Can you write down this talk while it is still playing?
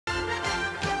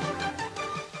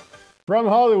From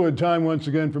Hollywood, time once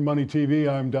again for Money TV.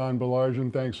 I'm Don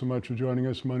Baillargeon. Thanks so much for joining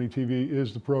us. Money TV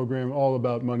is the program all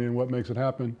about money and what makes it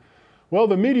happen. Well,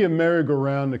 the media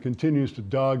merry-go-round that continues to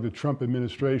dog the Trump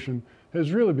administration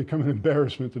has really become an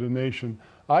embarrassment to the nation.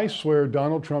 I swear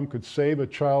Donald Trump could save a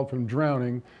child from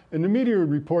drowning, and the media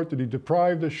would report that he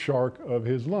deprived a shark of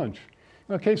his lunch.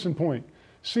 Now, case in point,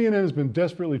 CNN has been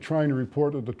desperately trying to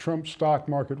report that the Trump stock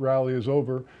market rally is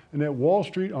over and that Wall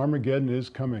Street Armageddon is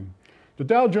coming. The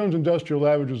Dow Jones Industrial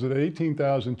Average was at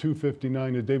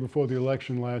 18,259 the day before the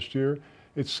election last year.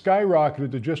 It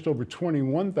skyrocketed to just over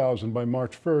 21,000 by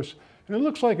March 1st, and it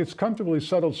looks like it's comfortably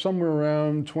settled somewhere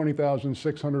around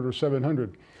 20,600 or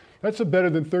 700. That's a better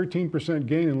than 13%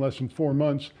 gain in less than 4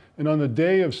 months, and on the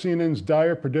day of CNN's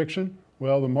dire prediction,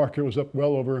 well, the market was up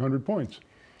well over 100 points.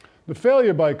 The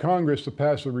failure by Congress to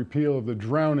pass the repeal of the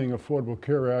drowning Affordable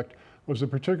Care Act was a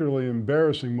particularly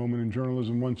embarrassing moment in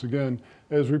journalism once again,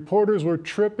 as reporters were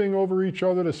tripping over each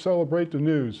other to celebrate the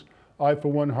news. I,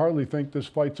 for one, hardly think this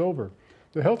fight's over.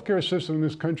 The healthcare system in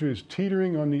this country is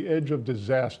teetering on the edge of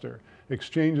disaster.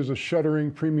 Exchanges are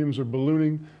shuttering, premiums are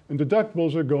ballooning, and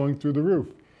deductibles are going through the roof.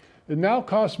 It now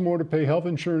costs more to pay health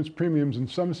insurance premiums in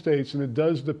some states than it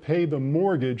does to pay the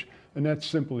mortgage, and that's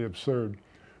simply absurd.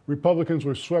 Republicans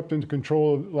were swept into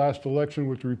control of the last election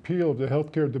with the repeal of the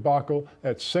healthcare debacle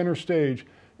at center stage,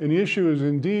 and the issue is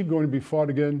indeed going to be fought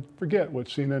again. Forget what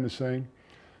CNN is saying.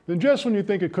 Then just when you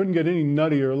think it couldn't get any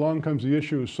nuttier, along comes the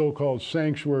issue of so-called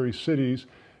sanctuary cities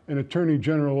and Attorney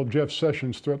General Jeff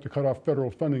Sessions' threat to cut off federal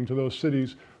funding to those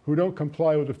cities who don't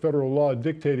comply with the federal law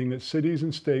dictating that cities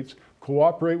and states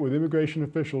cooperate with immigration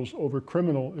officials over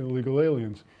criminal and illegal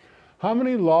aliens. How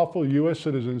many lawful U.S.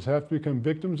 citizens have to become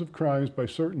victims of crimes by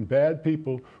certain bad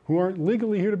people who aren't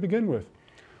legally here to begin with?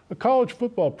 A college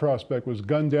football prospect was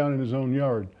gunned down in his own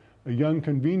yard. A young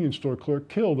convenience store clerk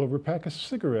killed over a pack of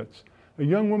cigarettes. A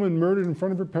young woman murdered in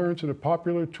front of her parents in a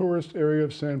popular tourist area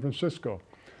of San Francisco.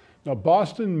 Now,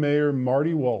 Boston Mayor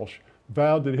Marty Walsh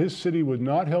vowed that his city would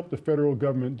not help the federal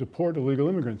government deport illegal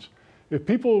immigrants. If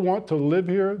people want to live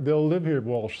here, they'll live here,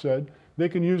 Walsh said. They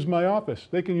can use my office.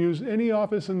 They can use any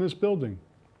office in this building.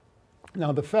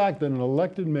 Now, the fact that an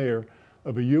elected mayor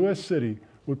of a U.S. city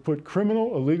would put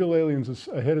criminal illegal aliens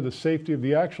ahead of the safety of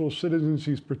the actual citizens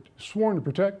he's sworn to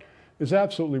protect is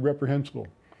absolutely reprehensible.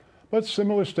 But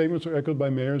similar statements are echoed by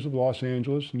mayors of Los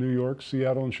Angeles, New York,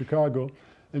 Seattle, and Chicago,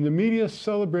 and the media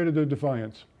celebrated their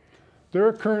defiance. There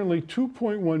are currently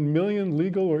 2.1 million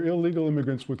legal or illegal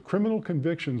immigrants with criminal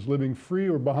convictions living free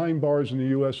or behind bars in the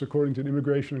U.S., according to the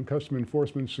Immigration and Customs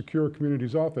Enforcement's Secure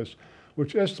Communities Office,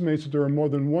 which estimates that there are more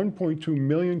than 1.2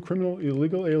 million criminal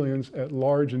illegal aliens at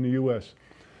large in the U.S.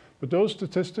 But those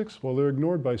statistics, well, they're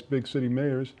ignored by big city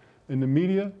mayors and the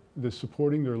media that's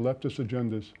supporting their leftist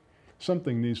agendas.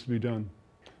 Something needs to be done.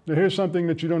 Now, here's something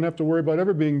that you don't have to worry about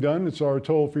ever being done. It's our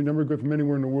toll-free number, good from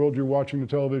anywhere in the world you're watching the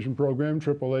television program,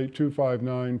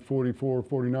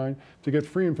 888-259-4449, to get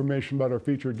free information about our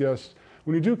featured guests.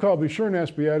 When you do call, be sure and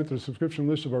ask to be added to the subscription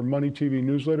list of our Money TV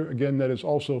newsletter. Again, that is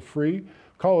also free.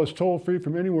 Call us toll-free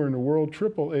from anywhere in the world,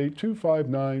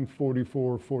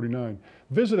 888-259-4449.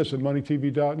 Visit us at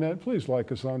MoneyTV.net. Please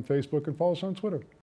like us on Facebook and follow us on Twitter.